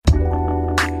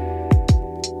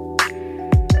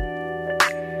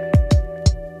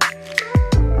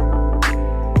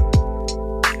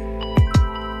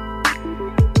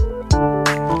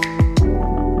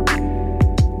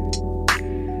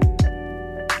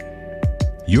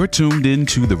You're tuned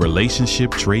into the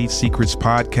Relationship Trade Secrets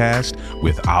podcast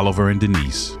with Oliver and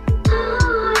Denise.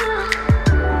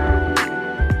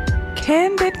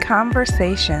 Candid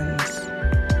conversations,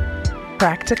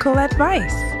 practical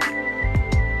advice,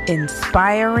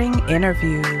 inspiring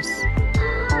interviews,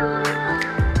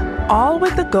 all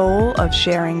with the goal of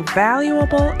sharing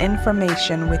valuable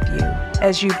information with you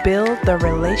as you build the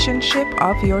relationship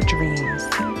of your dreams.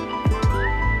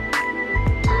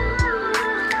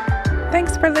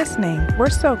 Thanks for listening. We're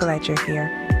so glad you're here.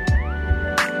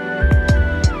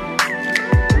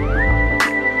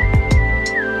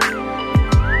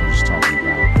 Just talking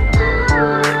about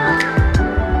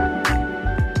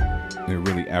they're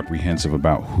really apprehensive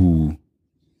about who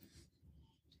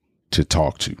to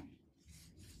talk to.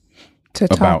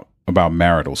 About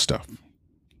marital stuff.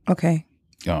 Okay.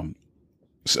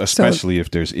 Especially if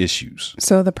there's issues.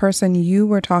 So the person you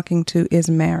were talking to is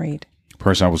married. The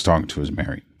person I was talking to is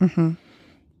married. Mm-hmm.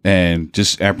 And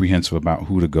just apprehensive about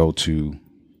who to go to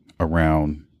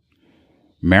around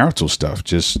marital stuff.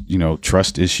 Just,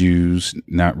 trust issues,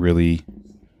 not really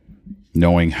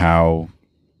knowing how,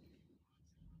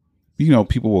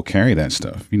 people will carry that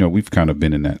stuff. We've kind of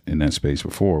been in that space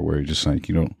before where you're just like,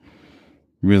 you don't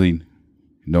really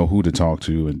know who to talk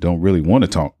to and don't really want to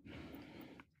talk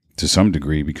to some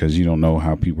degree because you don't know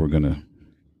how people are going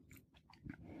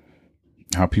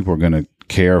to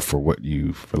care for what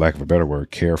you, for lack of a better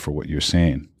word, care for what you're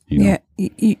saying. Yeah.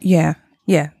 You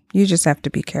just have to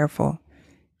be careful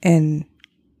and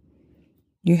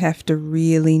you have to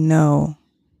really know,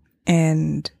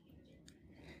 and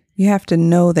you have to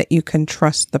know that you can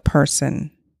trust the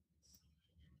person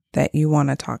that you want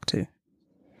to talk to.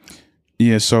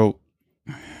 Yeah. So,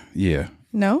 yeah.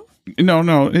 No,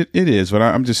 it is. But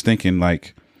I'm just thinking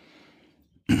like,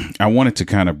 I wanted to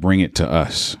kind of bring it to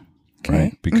us, okay.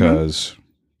 Right? Because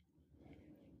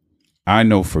I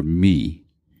know for me,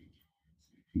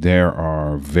 there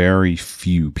are very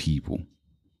few people.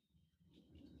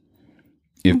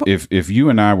 If you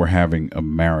and I were having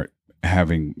marriage,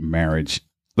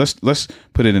 let's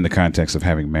put it in the context of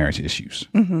having marriage issues.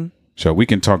 Mm-hmm. So we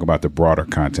can talk about the broader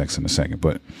context in a second,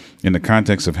 but in the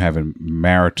context of having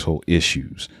marital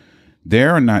issues, there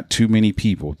are not too many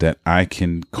people that I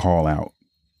can call out.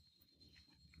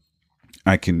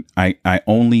 I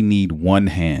only need one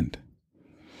hand,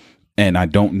 and I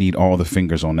don't need all the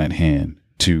fingers on that hand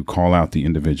to call out the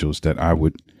individuals that I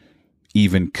would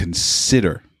even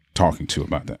consider talking to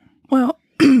about that. Well,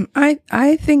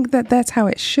 I think that that's how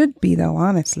it should be, though,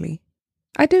 honestly.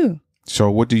 I do. So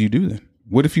what do you do then?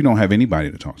 What if you don't have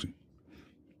anybody to talk to?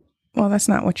 Well, that's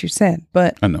not what you said,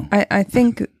 but I know. I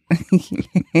think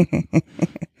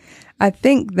I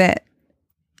think that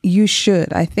you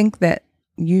should. I think that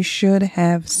you should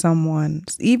have someone,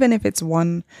 even if it's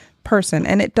one person,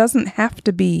 and it doesn't have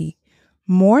to be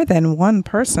more than one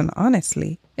person,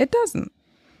 honestly. It doesn't.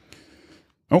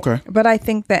 Okay. But I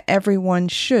think that everyone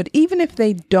should, even if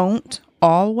they don't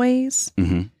always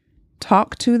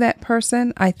talk to that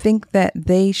person, I think that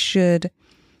they should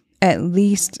at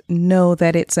least know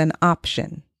that it's an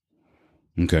option.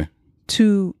 Okay.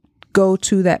 To go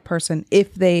to that person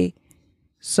if they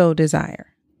so desire.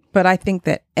 But I think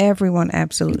that everyone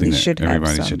absolutely should have someone.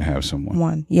 Everybody should have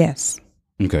someone. Yes.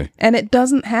 Okay. And it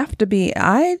doesn't have to be,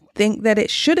 I think that it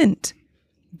shouldn't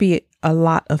be a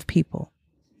lot of people.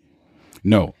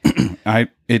 No,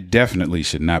 it definitely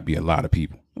should not be a lot of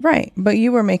people. Right. But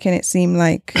you were making it seem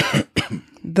like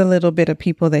the little bit of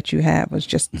people that you have was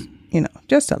just,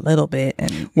 just a little bit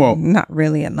and not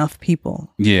really enough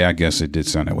people. Yeah, I guess it did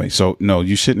sound that way. So, no,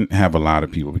 you shouldn't have a lot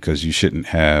of people because you shouldn't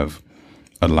have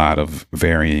a lot of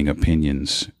varying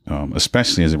opinions,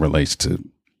 especially as it relates to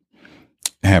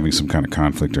having some kind of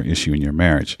conflict or issue in your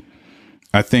marriage.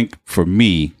 I think for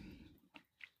me,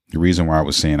 the reason why I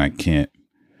was saying I can't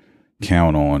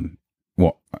count on,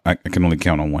 I can only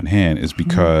count on one hand is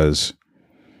because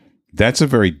that's a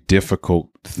very difficult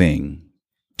thing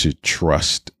to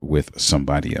trust with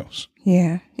somebody else.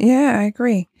 Yeah. Yeah, I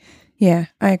agree. Yeah,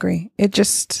 I agree. It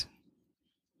just,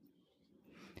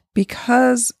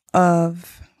 because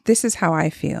of, this is how I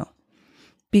feel,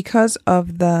 because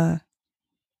of the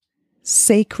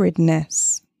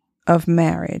sacredness of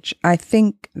marriage, I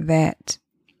think that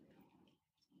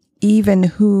even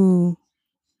who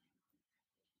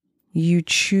you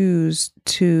choose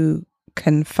to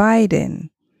confide in,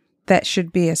 that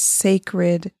should be a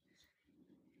sacred,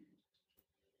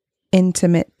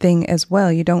 intimate thing as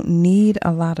well. You don't need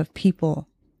a lot of people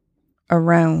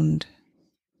around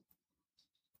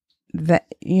that,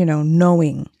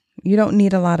 knowing. You don't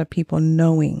need a lot of people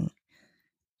knowing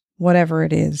whatever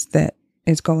it is that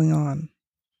is going on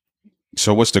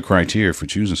So what's the criteria for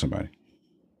choosing somebody?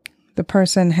 The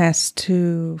person has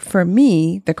to, for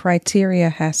me, the criteria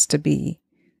has to be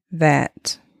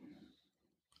that,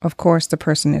 of course, the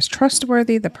person is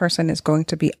trustworthy. The person is going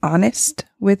to be honest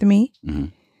with me,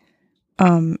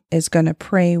 is going to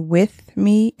pray with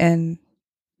me and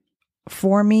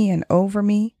for me and over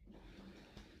me.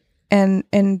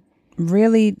 And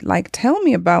really like tell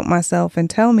me about myself and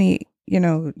tell me,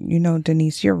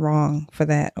 Denise, you're wrong for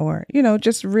that. Or,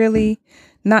 just really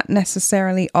not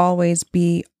necessarily always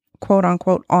be quote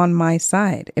unquote on my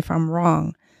side if I'm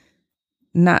wrong,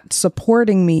 not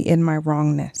supporting me in my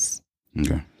wrongness.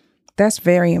 Okay. That's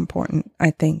very important,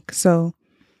 I think. So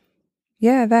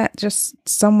yeah, that just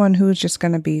someone who's just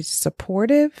going to be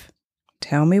supportive,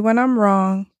 tell me when I'm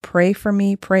wrong, pray for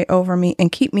me, pray over me,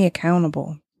 and keep me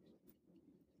accountable.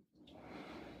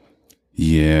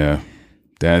 Yeah,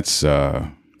 that's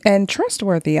and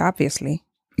trustworthy, obviously.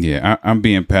 Yeah, I'm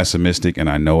being pessimistic, and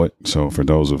I know it. So for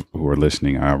those who are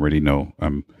listening, I already know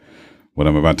what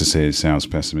I'm about to say sounds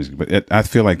pessimistic, but I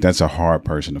feel like that's a hard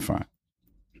person to find.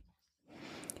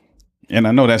 And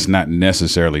I know that's not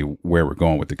necessarily where we're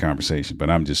going with the conversation, but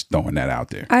I'm just throwing that out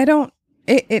there.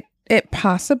 It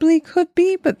possibly could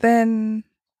be, but then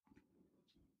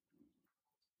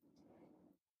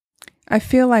I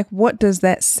feel like, what does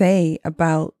that say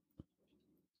about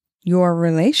your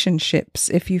relationships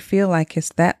if you feel like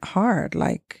it's that hard?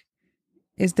 Like,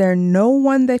 is there no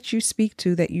one that you speak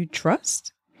to that you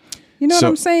trust? You know what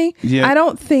I'm saying? Yeah. I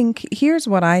don't think, here's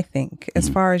what I think as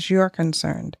far as you're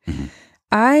concerned.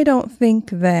 I don't think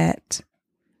that,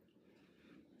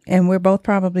 and we're both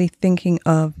probably thinking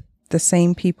of the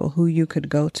same people who you could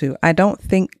go to. I don't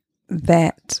think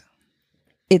that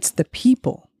it's the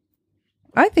people.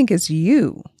 I think it's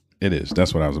you. It is.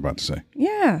 That's what I was about to say.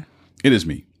 Yeah. It is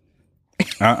me.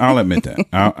 I'll admit that.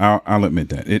 I'll admit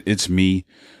that. It's me.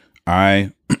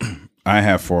 I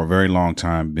have for a very long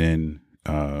time been,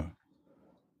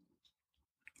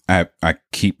 I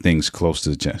keep things close to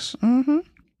the chest. Mm-hmm.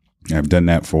 I've done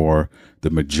that for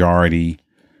the majority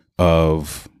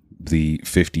of the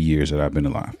 50 years that I've been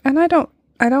alive. And I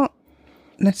don't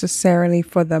necessarily,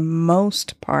 for the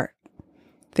most part,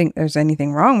 think there's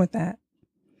anything wrong with that.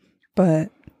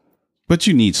 But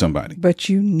you need somebody.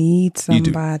 You need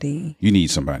somebody. You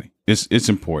need somebody. It's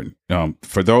important.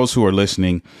 For those who are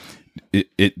listening,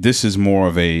 this is more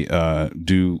of a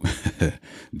do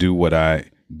what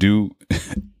I do.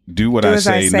 Do what I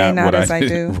say, not what I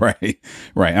do. Right.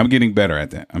 I'm getting better at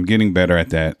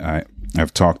that.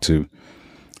 I've talked to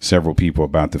several people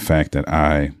about the fact that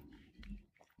I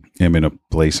am in a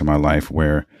place in my life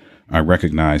where I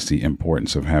recognize the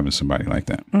importance of having somebody like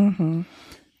that. Mm-hmm.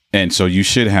 And so you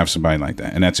should have somebody like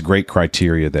that. And that's a great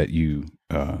criteria that you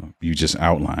just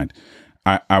outlined.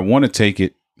 I want to take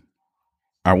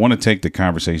the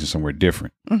conversation somewhere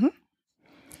different. Mm-hmm.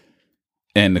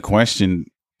 And the question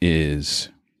is,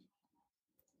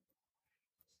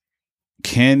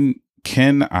 can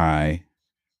I,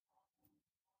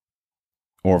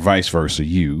 or vice versa,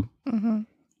 you, mm-hmm.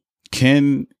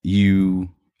 can you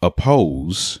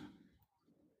oppose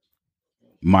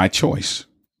my choice?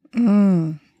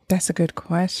 That's a good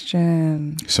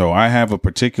question. So I have a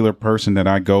particular person that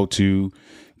I go to.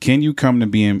 Can you come to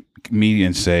me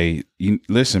and say,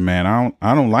 listen, man,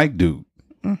 I don't like dude.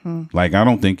 Mm-hmm. Like, I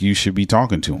don't think you should be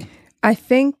talking to him. I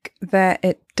think that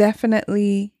it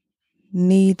definitely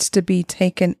needs to be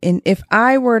taken in. If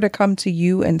I were to come to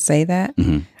you and say that,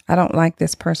 mm-hmm. I don't like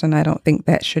this person, I don't think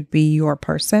that should be your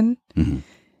person. Mm-hmm.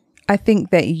 I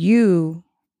think that you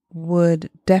would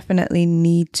definitely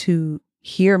need to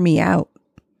hear me out.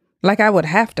 Like, I would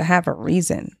have to have a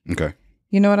reason. Okay.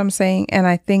 You know what I'm saying? And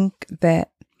I think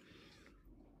that,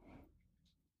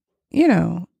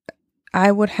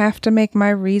 I would have to make my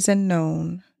reason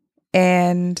known.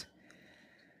 And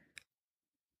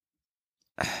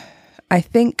I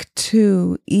think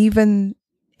too, even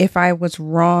if I was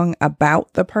wrong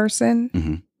about the person,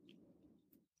 mm-hmm.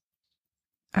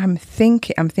 I'm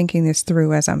thinking this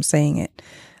through as I'm saying it.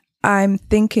 I'm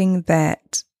thinking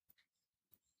that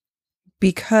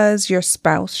because your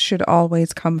spouse should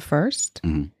always come first,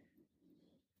 mm-hmm.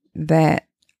 that,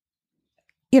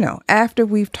 after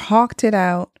we've talked it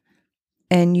out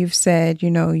and you've said,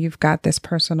 you've got this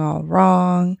person all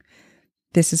wrong.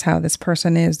 This is how this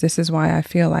person is. This is why I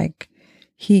feel like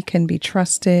he can be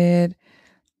trusted.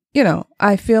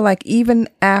 I feel like even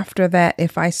after that,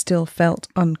 if I still felt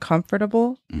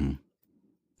uncomfortable, mm-hmm.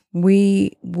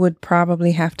 we would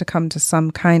probably have to come to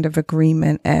some kind of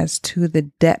agreement as to the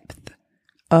depth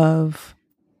of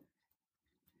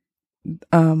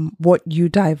what you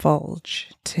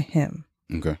divulge to him.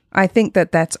 Okay. I think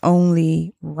that that's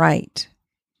only right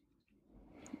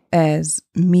as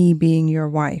me being your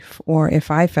wife, or if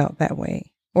I felt that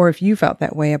way, or if you felt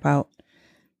that way about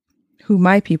who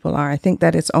my people are. I think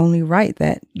that it's only right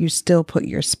that you still put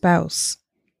your spouse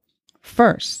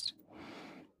first.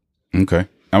 Okay.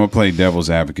 I'm going to play devil's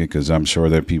advocate because I'm sure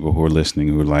there are people who are listening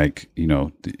who are like,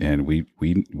 and we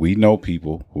know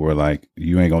people who are like,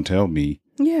 you ain't going to tell me.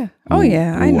 Yeah. Who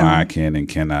I know. I can and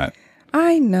cannot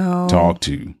I know. talk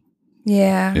to.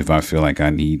 Yeah. If I feel like I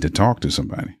need to talk to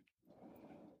somebody.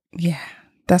 Yeah.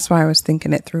 That's why I was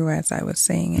thinking it through as I was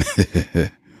saying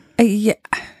it. Yeah.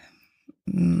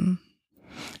 Mm.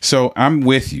 So I'm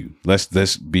with you.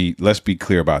 Let's be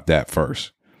clear about that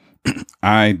first.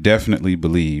 I definitely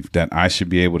believe that I should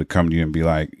be able to come to you and be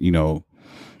like,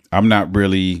 I'm not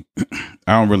really,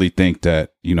 I don't really think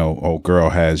that, old girl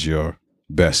has your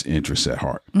best interests at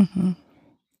heart. Mm-hmm.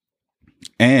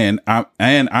 And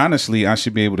honestly, I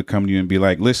should be able to come to you and be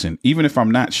like, listen, even if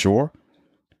I'm not sure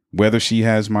whether she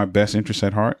has my best interests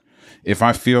at heart, if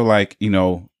I feel like,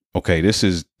 okay, this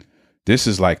is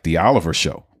like the Oliver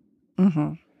show.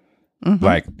 Mm-hmm. Mm-hmm.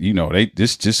 Like,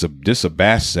 this a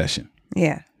bash session.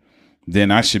 Yeah.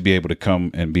 Then I should be able to come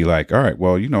and be like, all right,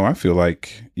 well, I feel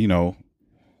like,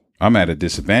 I'm at a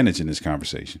disadvantage in this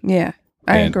conversation. Yeah,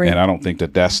 I agree. And I don't think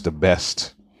that that's the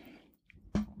best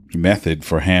method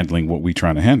for handling what we're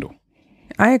trying to handle.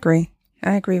 I agree.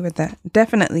 I agree with that.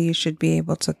 Definitely you should be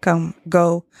able to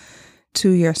go to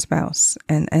your spouse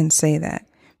and say that.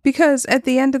 Because at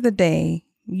the end of the day,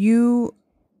 you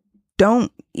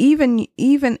don't, even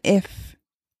if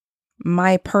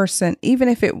my person, even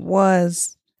if it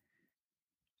was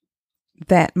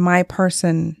that my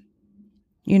person,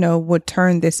 would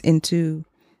turn this into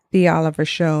the Oliver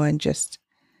show and just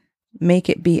make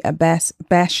it be a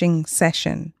bashing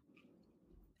session,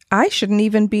 I shouldn't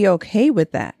even be okay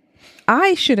with that.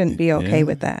 I shouldn't be okay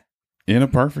with that. In a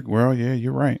perfect world, yeah,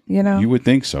 you're right. You would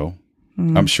think so.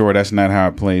 I'm sure that's not how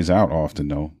it plays out often,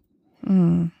 though.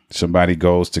 Somebody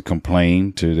goes to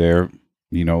complain to their,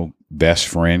 best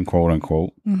friend, quote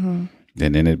unquote. And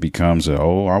then it becomes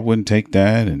I wouldn't take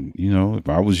that. And, if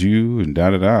I was you and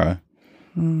da-da-da.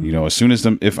 As soon as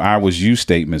if I was you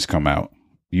statements come out,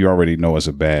 you already know it's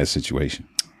a bad situation.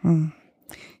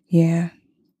 Yeah.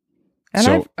 And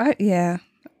so, and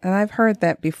I've heard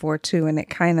that before too. And it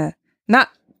kind of, not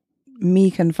me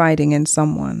confiding in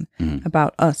someone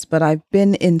about us, but I've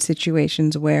been in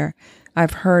situations where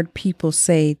I've heard people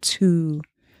say to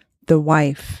the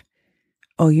wife,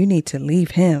 oh, you need to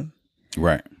leave him.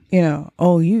 Right.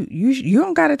 Oh, you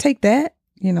don't got to take that.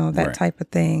 That right. type of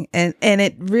thing. And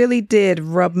it really did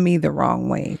rub me the wrong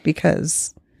way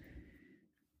because,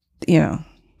 yeah,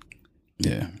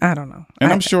 I don't know.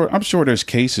 And I'm sure there's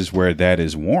cases where that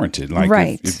is warranted. Like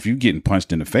right. if you're getting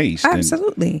punched in the face,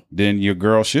 absolutely, then your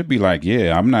girl should be like,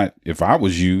 yeah, I'm not, if I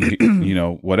was you,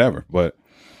 whatever. But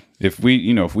if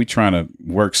we trying to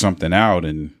work something out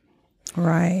and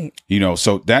right.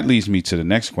 So that leads me to the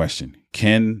next question.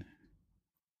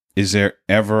 Is there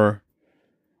ever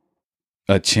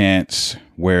a chance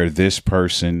where this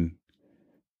person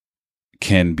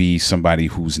can be somebody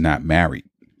who's not married?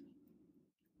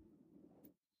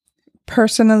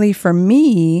 Personally, for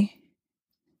me,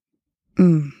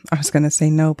 I was going to say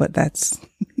no, but that's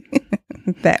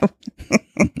that.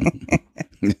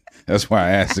 That's why I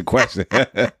asked the question.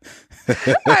 I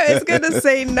was going to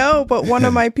say no, but one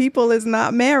of my people is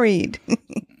not married.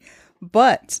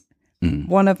 But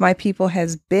one of my people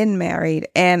has been married,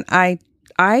 and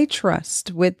I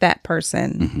trust with that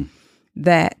person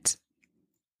that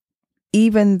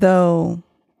even though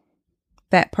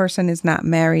that person is not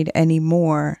married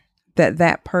anymore,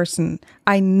 that person,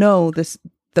 I know the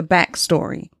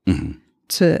backstory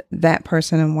to that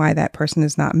person and why that person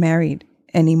is not married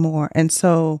anymore. And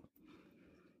so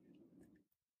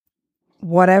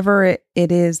whatever it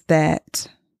is that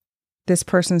this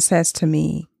person says to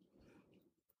me,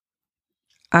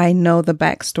 I know the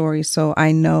backstory. So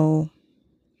I know,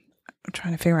 I'm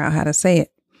trying to figure out how to say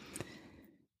it.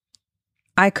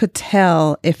 I could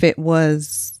tell if it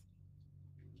was,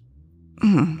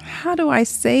 how do I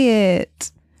say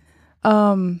it?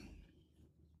 I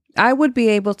would be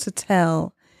able to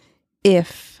tell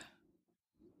if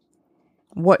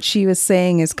what she was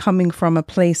saying is coming from a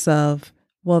place of,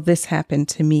 well, this happened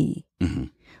to me,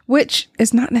 which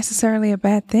is not necessarily a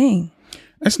bad thing.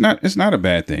 It's not a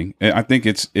bad thing. I think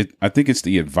it's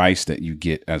the advice that you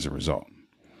get as a result.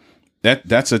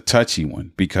 That's a touchy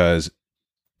one because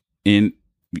we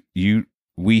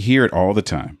hear it all the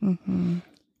time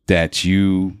that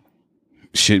you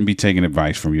shouldn't be taking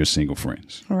advice from your single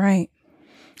friends. Right.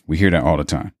 We hear that all the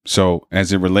time. So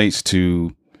as it relates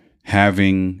to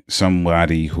having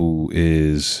somebody who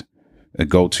is a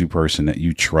go-to person that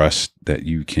you trust, that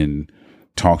you can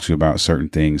talk to about certain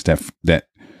things that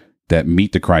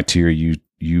meet the criteria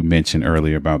you mentioned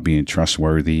earlier about being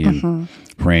trustworthy and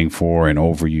praying for and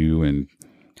over you and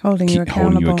holding you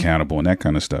accountable and that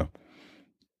kind of stuff.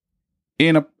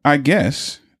 And I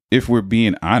guess if we're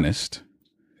being honest,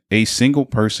 a single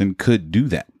person could do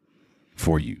that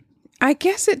for you. I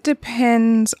guess it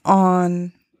depends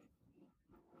on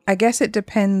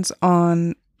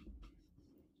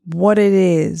what it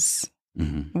is.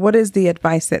 What is the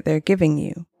advice that they're giving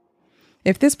you?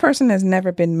 If this person has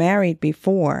never been married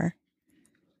before,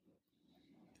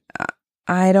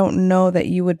 I don't know that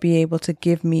you would be able to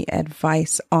give me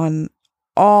advice on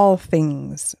all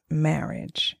things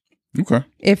marriage. Okay.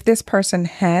 If this person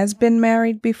has been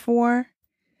married before,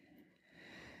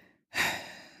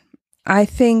 I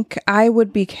think I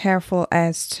would be careful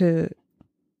as to,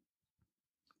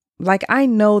 like, I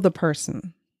know the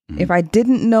person. If I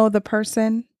didn't know the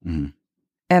person and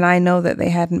I know that they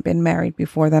hadn't been married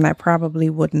before, then I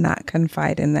probably would not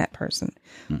confide in that person.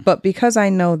 But because I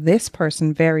know this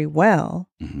person very well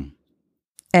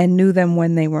and knew them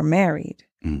when they were married,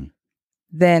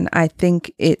 then I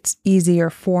think it's easier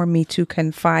for me to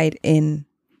confide in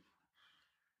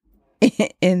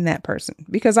that person,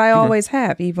 because I always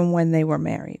have, even when they were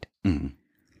married.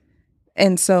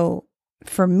 And so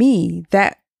for me,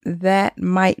 that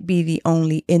might be the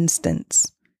only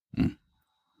instance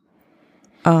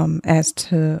as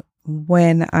to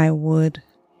when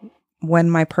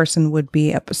my person would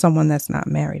be someone that's not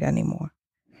married anymore.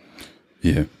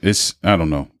 Yeah, I don't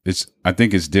know. I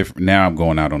think it's different. Now I'm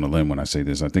going out on a limb when I say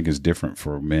this. I think it's different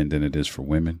for men than it is for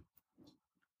women,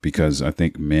 because I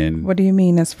think men. What do you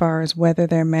mean as far as whether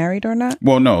they're married or not?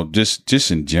 Well, no,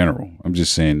 just in general. I'm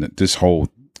just saying that this whole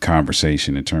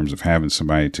conversation in terms of having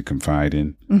somebody to confide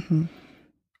in,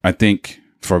 I think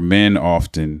for men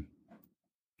often,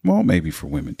 well, maybe for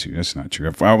women too. That's not true.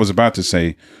 If I was about to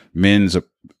say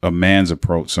a man's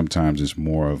approach sometimes is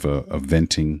more of a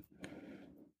venting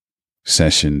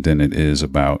session than it is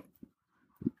about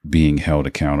being held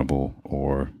accountable,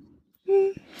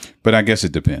 but I guess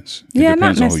it depends. It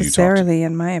depends not necessarily,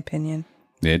 in my opinion.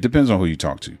 Yeah, it depends on who you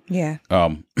talk to. Yeah.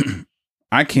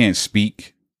 I can't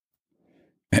speak,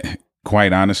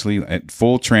 quite honestly, at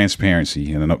full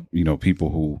transparency, and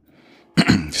people who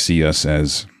see us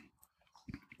as,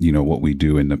 what we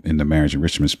do in the marriage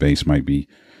enrichment space might be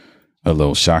a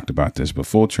little shocked about this, but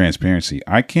full transparency,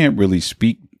 I can't really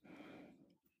speak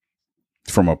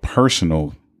from a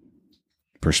personal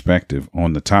perspective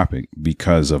on the topic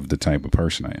because of the type of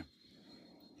person I am.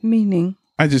 Meaning?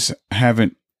 I just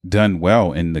haven't done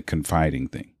well in the confiding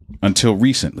thing until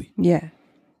recently. Yeah.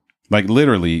 Like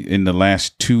literally in the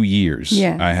last 2 years,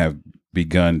 I have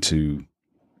begun to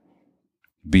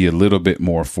be a little bit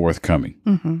more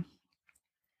forthcoming.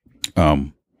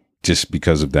 Just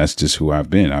because that's just who I've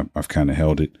been. I've kind of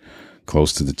held it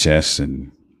close to the chest,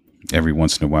 and every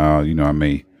once in a while, I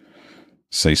may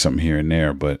say something here and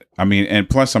there, but I mean, and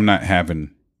plus I'm not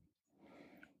having,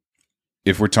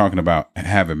 if we're talking about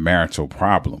having marital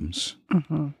problems,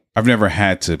 I've never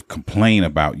had to complain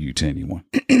about you to anyone.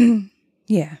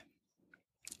 Yeah.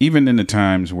 Even in the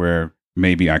times where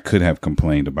maybe I could have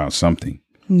complained about something.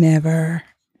 Never.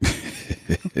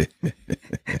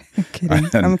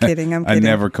 I'm kidding. I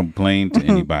never complained to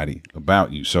anybody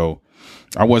about you. So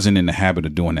I wasn't in the habit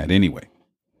of doing that anyway.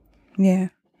 Yeah.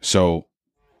 So,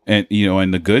 and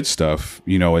and the good stuff,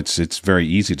 it's very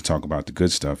easy to talk about the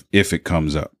good stuff if it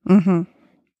comes up.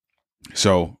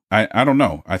 So I don't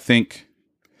know. I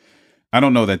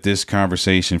don't know that this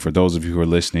conversation, for those of you who are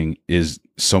listening, is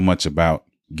so much about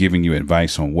giving you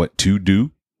advice on what to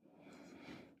do,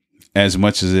 as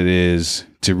much as it is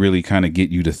to really kind of get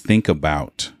you to think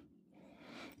about,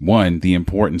 one, the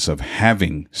importance of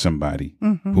having somebody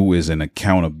who is an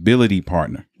accountability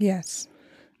partner. Yes.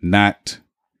 Not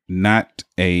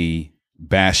a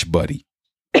bash buddy.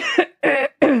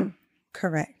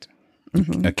 Correct.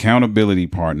 Accountability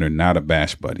partner, not a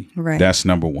bash buddy. Right. That's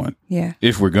number one. Yeah.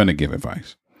 If we're going to give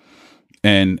advice.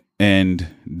 And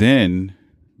then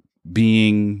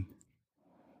being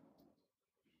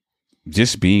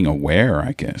aware,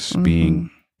 I guess,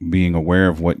 being aware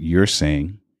of what you're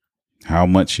saying, how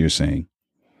much you're saying,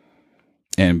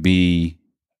 and be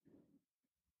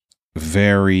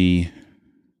very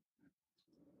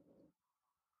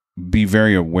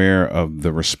aware of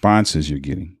the responses you're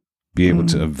getting, be able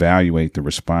to evaluate the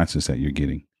responses that you're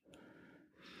getting,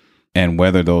 and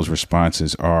whether those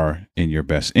responses are in your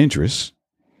best interests,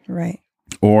 right,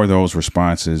 or those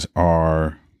responses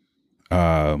are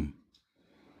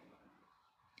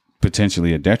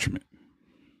potentially a detriment.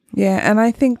 Yeah. And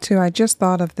I think too, I just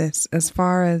thought of this as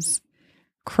far as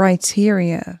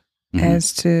criteria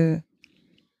as to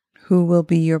who will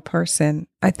be your person.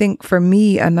 I think for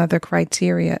me, another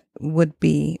criteria would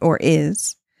be, or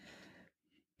is,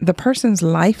 the person's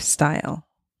lifestyle.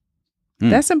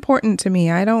 That's important to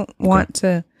me. I don't want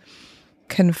to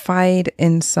confide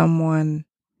in someone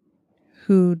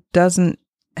who doesn't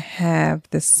have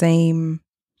the same,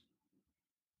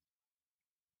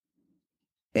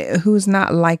 who's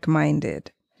not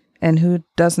like-minded, and who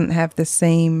doesn't have the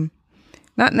same,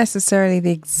 not necessarily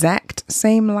the exact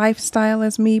same lifestyle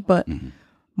as me, but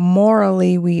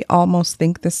morally we almost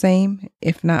think the same.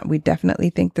 If not, we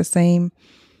definitely think the same.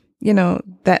 You know,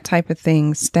 that type of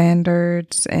thing,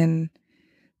 standards, and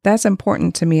that's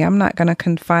important to me. I'm not going to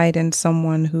confide in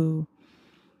someone who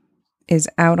is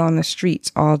out on the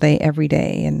streets all day, every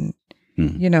day, and,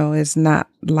 you know, is not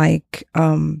like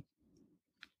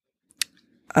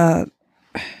a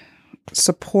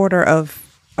supporter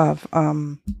of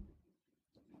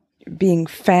being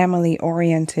family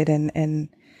oriented and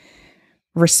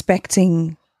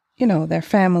respecting, you know, their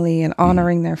family and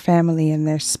honoring their family and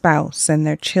their spouse and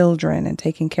their children and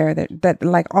taking care of that,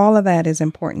 like all of that is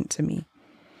important to me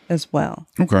as well.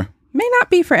 Okay. May not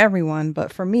be for everyone,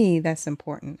 but for me, that's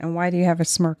important. And why do you have a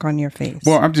smirk on your face?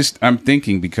 Well, I'm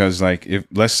thinking because, like, if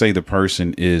let's say the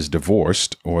person is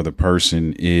divorced or the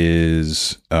person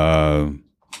is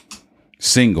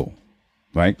single,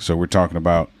 right? So we're talking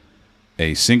about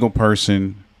a single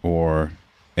person or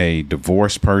a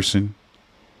divorced person.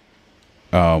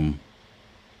 That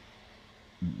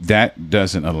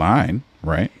doesn't align,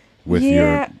 right? With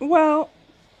well,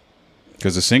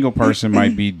 because a single person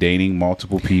might be dating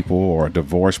multiple people, or a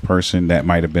divorced person that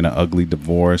might have been an ugly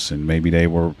divorce, and maybe they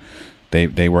were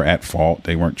at fault.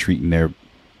 They weren't treating their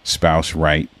spouse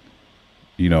right,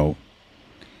 you know.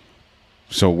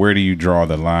 So where do you draw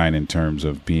the line in terms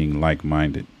of being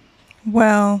like-minded?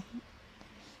 Well,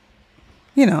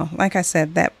 you know, like I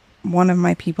said, that one of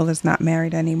my people is not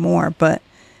married anymore, but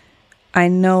I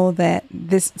know that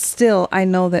this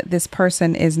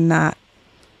person is not,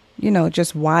 you know,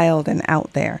 just wild and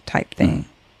out there type thing.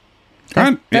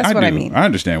 That's what I mean. I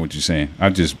understand what you're saying.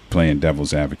 I'm just playing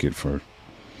devil's advocate for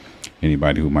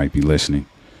anybody who might be listening.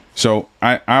 So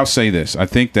I'll say this. I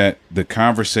think that the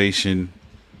conversation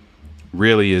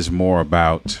really is more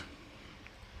about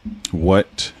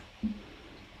what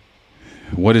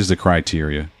is the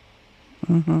criteria,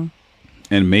 and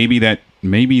maybe that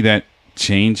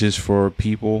changes for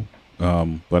people,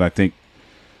 but I think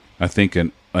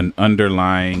an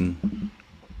underlying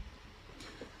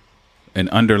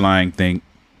thing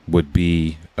would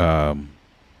be that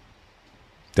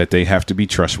they have to be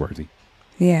trustworthy.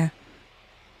 Yeah.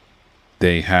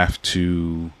 They have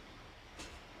to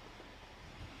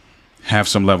have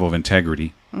some level of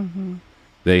integrity.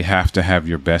 They have to have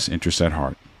your best interests at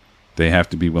heart. They have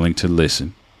to be willing to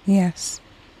listen. Yes.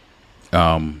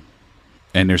 And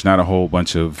there's not a whole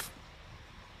bunch of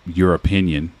your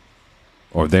opinion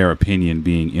or their opinion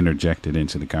being interjected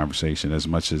into the conversation, as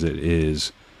much as it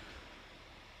is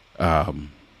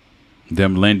them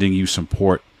lending you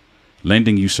support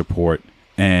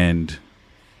and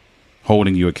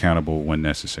holding you accountable when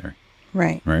necessary.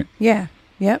 Right. Right. Yeah.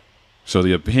 Yep. So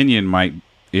the opinion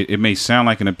it may sound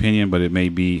like an opinion, but it may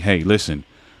be, hey, listen,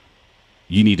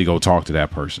 you need to go talk to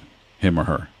that person, him or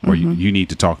her, or you need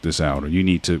to talk this out, or you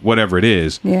need to, whatever it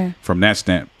is, from that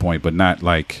standpoint, but not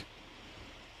like,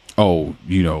 oh,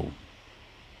 you know,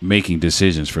 making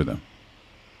decisions for them,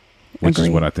 which is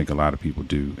what I think a lot of people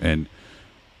do. And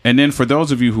then for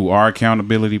those of you who are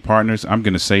accountability partners, I'm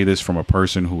going to say this from a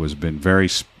person who has been very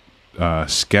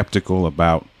skeptical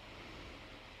about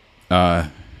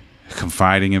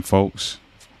confiding in folks.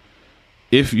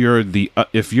 If you're the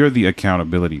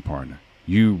accountability partner,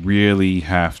 you really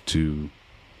have to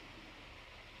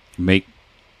make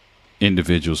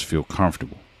individuals feel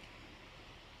comfortable.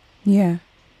 Yeah.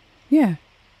 Yeah.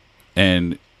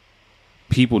 And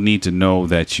people need to know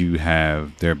that you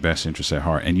have their best interests at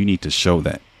heart, and you need to show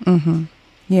that.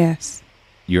 Yes.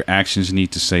 Your actions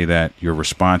need to say that. Your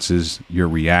responses, your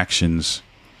reactions,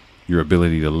 your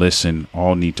ability to listen,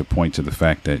 all need to point to the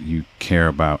fact that you care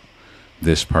about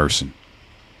this person.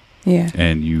 Yeah.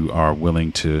 And you are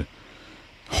willing to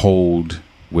hold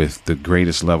with the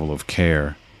greatest level of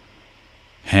care,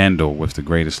 handle with the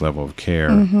greatest level of care,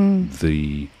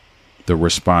 the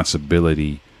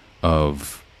responsibility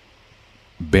of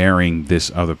bearing this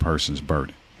other person's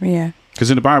burden. Yeah. Because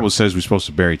in the Bible it says we're supposed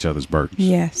to bear each other's burdens.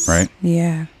 Yes. Right?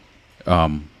 Yeah.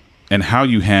 And how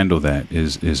you handle that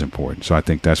is important. So I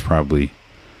think that's probably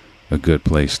a good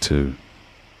place to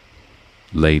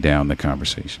lay down the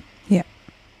conversation. Yeah.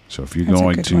 So if you're That's a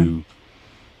going good to one.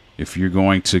 if you're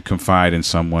going to confide in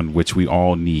someone, which we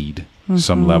all need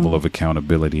some level of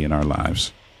accountability in our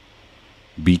lives,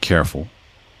 be careful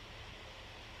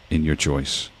in your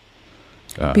choice.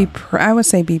 I would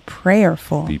say be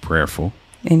prayerful Be prayerful.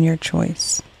 in your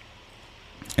choice.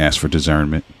 Ask for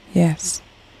discernment, Yes.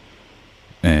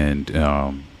 and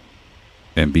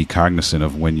be cognizant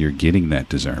of when you're getting that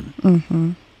discernment.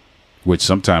 Mm-hmm. Which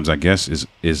sometimes, I guess,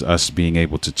 is us being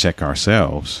able to check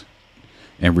ourselves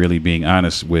and really being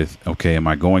honest with, okay, am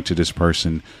I going to this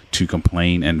person to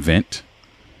complain and vent,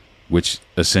 which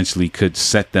essentially could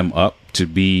set them up to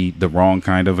be the wrong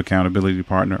kind of accountability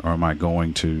partner, or am I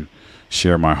going to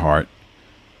share my heart,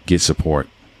 get support,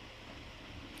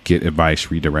 get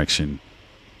advice, redirection,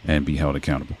 and be held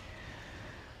accountable?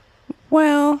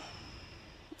 Well,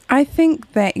 I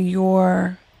think that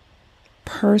your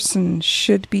person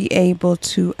should be able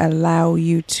to allow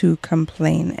you to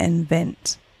complain and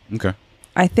vent. Okay.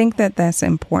 I think that that's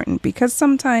important because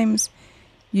sometimes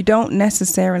you don't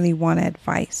necessarily want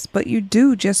advice, but you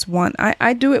do just want,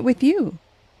 I do it with you.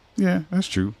 Yeah, that's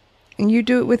true. And you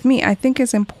do it with me. I think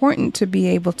it's important to be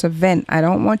able to vent. I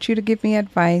don't want you to give me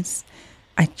advice.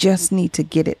 I just need to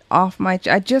get it off I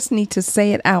just need to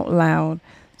say it out loud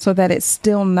so that it's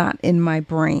still not in my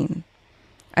brain.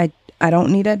 I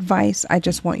don't need advice. I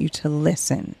just want you to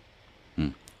listen.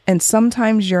 And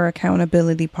sometimes your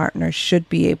accountability partner should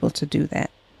be able to do that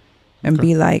and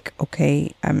be like,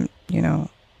 okay,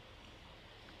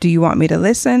 do you want me to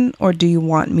listen or do you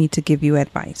want me to give you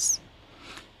advice?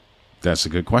 That's a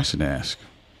good question to ask.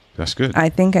 That's good. I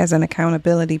think as an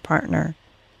accountability partner,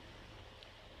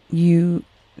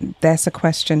 that's a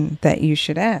question that you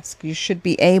should ask. You should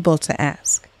be able to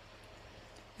ask.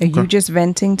 Are you just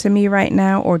venting to me right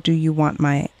now, or do you want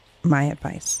my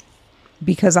advice?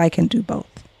 Because I can do both.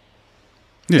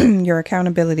 Yeah. Your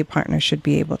accountability partner should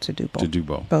be able to do both. To do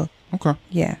both. Both. Okay.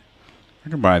 Yeah. I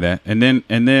can buy that. And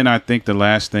then I think the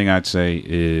last thing I'd say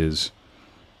is,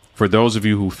 for those of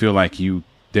you who feel like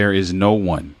there is no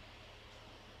one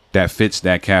that fits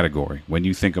that category. When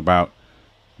you think about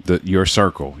your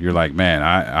circle, you're like, man,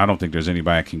 I don't think there's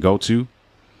anybody I can go to.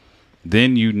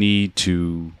 Then you need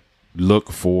to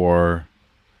look for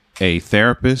a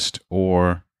therapist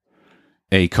or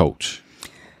a coach.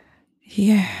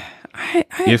 Yeah.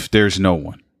 If there's no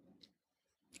one.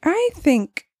 I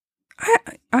think,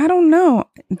 I don't know.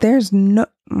 There's no,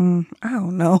 I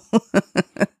don't know.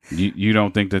 You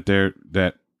don't think that there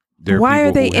are Why people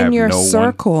are they who have in your no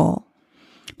circle? One?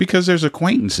 Because there's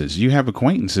acquaintances. You have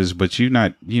acquaintances, but you're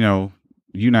not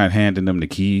handing them the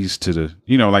keys to the,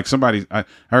 like somebody, I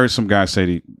heard some guy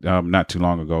say not too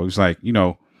long ago, he's like,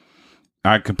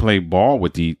 I can play ball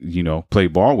with you,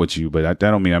 but that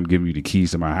don't mean I'm giving you the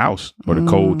keys to my house or the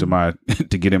code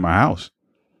to get in my house.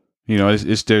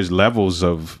 There's levels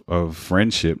of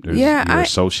friendship. There's your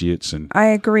associates and. I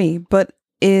agree. But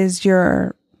is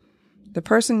the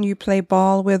person you play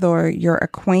ball with or your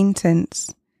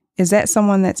acquaintance, is that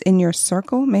someone that's in your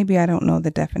circle? Maybe I don't know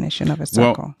the definition of a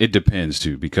circle. Well, it depends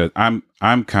too, because I'm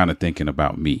kind of thinking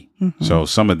about me. Mm-hmm. So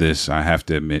some of this, I have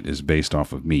to admit, is based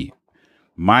off of me.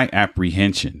 My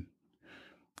apprehension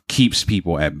keeps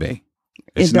people at bay.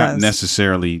 It's not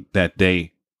necessarily that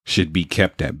they should be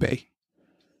kept at bay.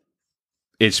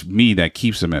 It's me that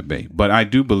keeps them at bay. But I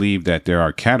do believe that there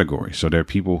are categories. So there are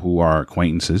people who are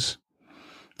acquaintances.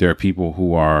 There are people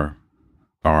who are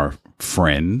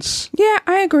friends. Yeah,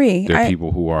 I agree. There are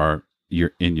people who are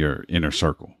in your inner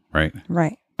circle, right?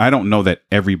 Right. I don't know that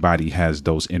everybody has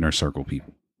those inner circle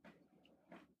people.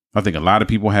 I think a lot of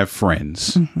people have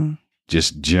friends,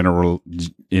 just general,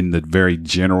 in the very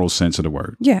general sense of the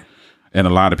word. Yeah. And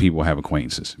a lot of people have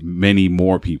acquaintances. Many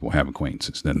more people have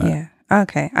acquaintances than that. Yeah.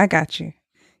 Okay. I got you.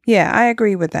 Yeah, I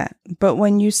agree with that. But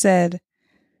when you said,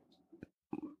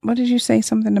 what did you say?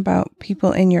 Something about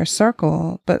people in your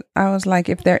circle. But I was like,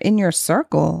 if they're in your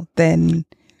circle, then.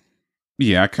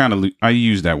 Yeah, I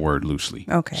use that word loosely.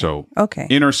 Okay. So okay.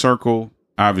 Inner circle,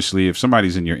 obviously, if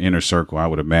somebody's in your inner circle, I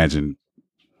would imagine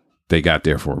they got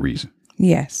there for a reason.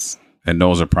 Yes. And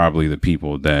those are probably the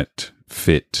people that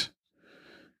fit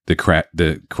the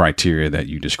criteria that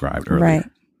you described earlier. Right.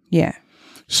 Yeah.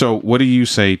 So what do you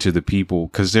say to the people?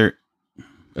 Because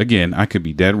again, I could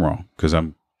be dead wrong because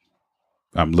I'm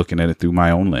looking at it through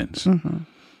my own lens. Mm-hmm.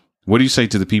 What do you say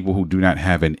to the people who do not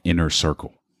have an inner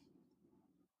circle?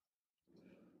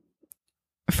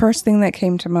 First thing that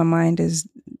came to my mind is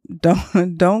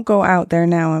don't go out there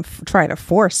now and try to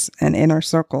force an inner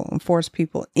circle and force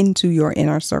people into your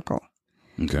inner circle.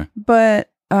 Okay. But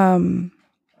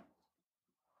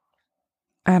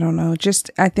I don't know.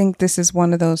 I think this is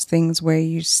one of those things where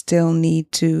you still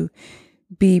need to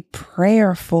be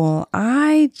prayerful.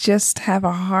 I just have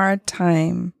a hard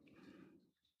time,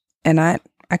 and I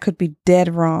could be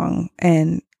dead wrong,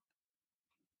 and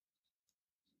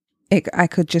I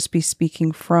could just be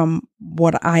speaking from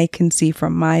what I can see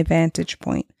from my vantage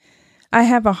point. I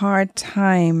have a hard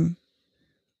time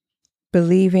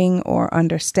believing or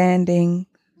understanding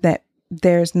that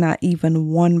there's not even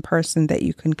one person that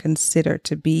you can consider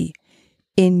to be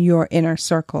in your inner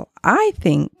circle. I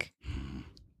think,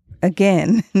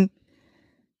 again,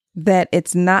 that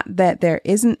it's not that there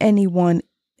isn't anyone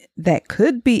that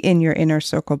could be in your inner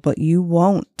circle, but you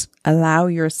won't allow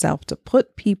yourself to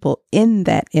put people in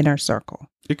that inner circle.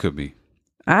 It could be.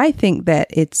 I think that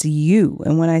it's you.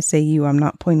 And when I say you, I'm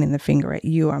not pointing the finger at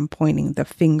you. I'm pointing the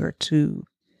finger to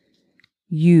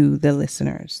you, the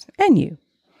listeners, and you.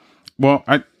 Well,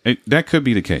 that could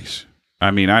be the case.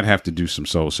 I mean, I'd have to do some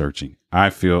soul searching.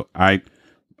 I feel I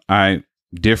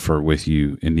differ with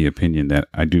you in the opinion that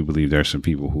I do believe there are some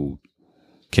people who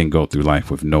can go through life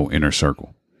with no inner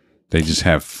circle. They just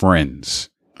have friends.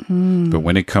 But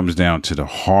when it comes down to the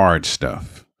hard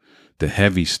stuff, the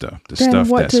heavy stuff, the stuff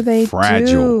that's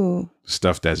fragile,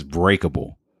 stuff that's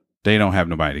breakable, they don't have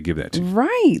nobody to give that to.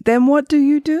 Right. Then what do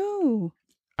you do?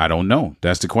 I don't know.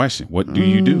 That's the question. What do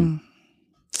you do?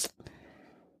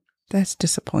 That's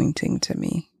disappointing to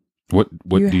me. What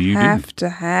do you do? You have to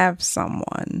have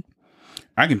someone.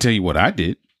 I can tell you what I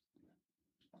did.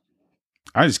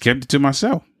 I just kept it to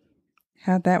myself.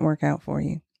 How'd that work out for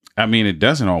you? I mean, it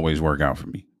doesn't always work out for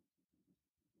me.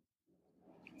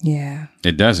 Yeah.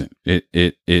 It doesn't.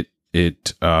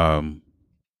 It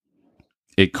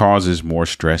causes more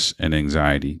stress and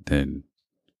anxiety than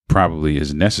probably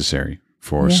is necessary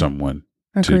for someone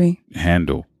to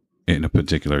handle in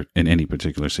any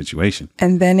particular situation.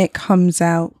 And then it comes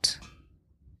out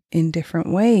in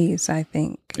different ways, I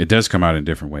think. It does come out in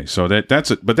different ways. So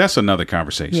that's another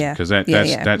conversation. Yeah. Because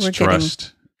that's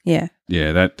trust. Yeah.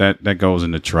 That goes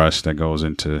into trust. That goes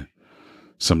into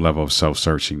some level of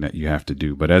self-searching that you have to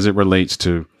do. But as it relates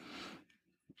to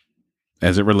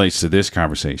this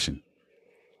conversation,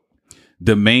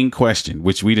 the main question,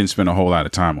 which we didn't spend a whole lot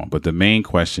of time on, but the main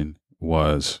question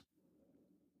was,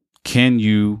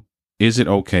 is it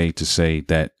okay to say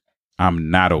that I'm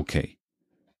not okay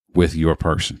with your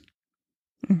person?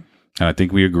 And I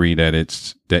think we agree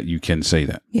that you can say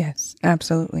that. Yes,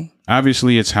 absolutely.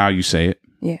 Obviously, it's how you say it.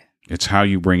 Yeah. It's how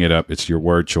you bring it up. It's your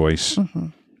word choice. Mm-hmm.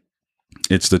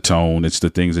 It's the tone. It's the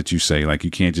things that you say. Like, you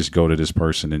can't just go to this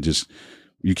person and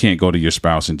you can't go to your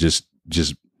spouse and just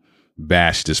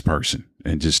bash this person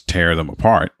and just tear them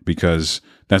apart, because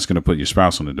that's going to put your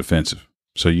spouse on the defensive.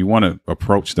 So you want to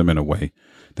approach them in a way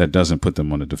that doesn't put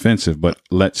them on the defensive, but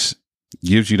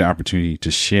gives you the opportunity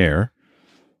to share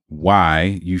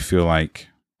why you feel like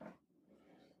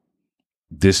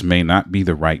this may not be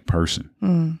the right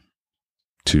person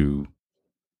to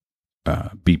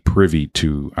be privy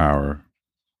to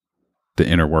the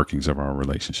inner workings of our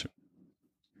relationship.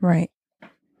 Right.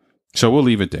 So we'll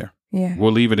leave it there. Yeah.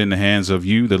 We'll leave it in the hands of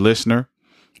you, the listener.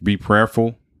 Be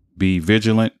prayerful, be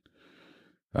vigilant,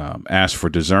 ask for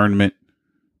discernment,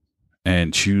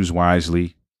 and choose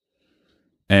wisely,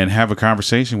 and have a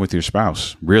conversation with your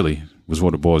spouse. Really was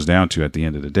what it boils down to at the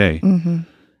end of the day. Mm-hmm.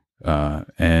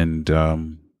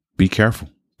 And be careful.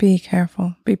 Be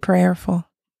careful. Be prayerful.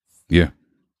 Yeah.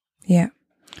 Yeah.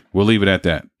 We'll leave it at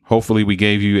that. Hopefully we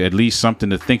gave you at least something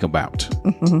to think about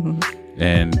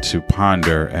and to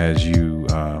ponder as you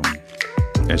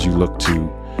look to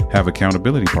have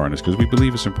accountability partners, because we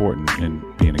believe it's important in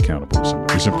being accountable to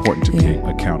somebody. It's important to be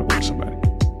accountable to somebody.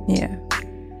 Yeah.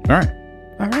 All right.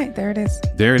 All right. There it is.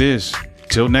 There it is.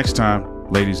 Till next time,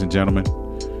 ladies and gentlemen,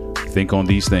 think on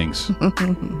these things.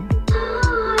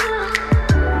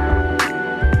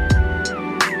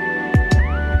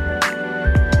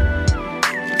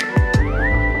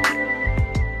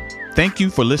 Thank you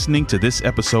for listening to this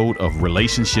episode of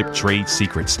Relationship Trade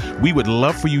Secrets. We would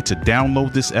love for you to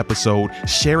download this episode,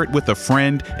 share it with a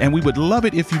friend, and we would love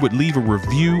it if you would leave a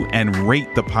review and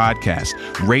rate the podcast.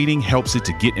 Rating helps it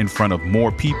to get in front of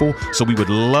more people, so we would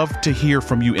love to hear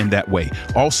from you in that way.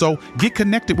 Also, get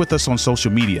connected with us on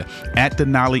social media.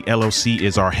 @Denali LLC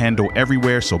is our handle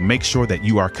everywhere, so make sure that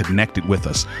you are connected with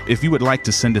us. If you would like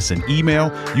to send us an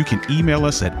email, you can email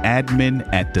us at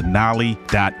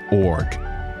admin@denali.org.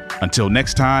 Until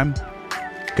next time,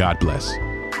 God bless.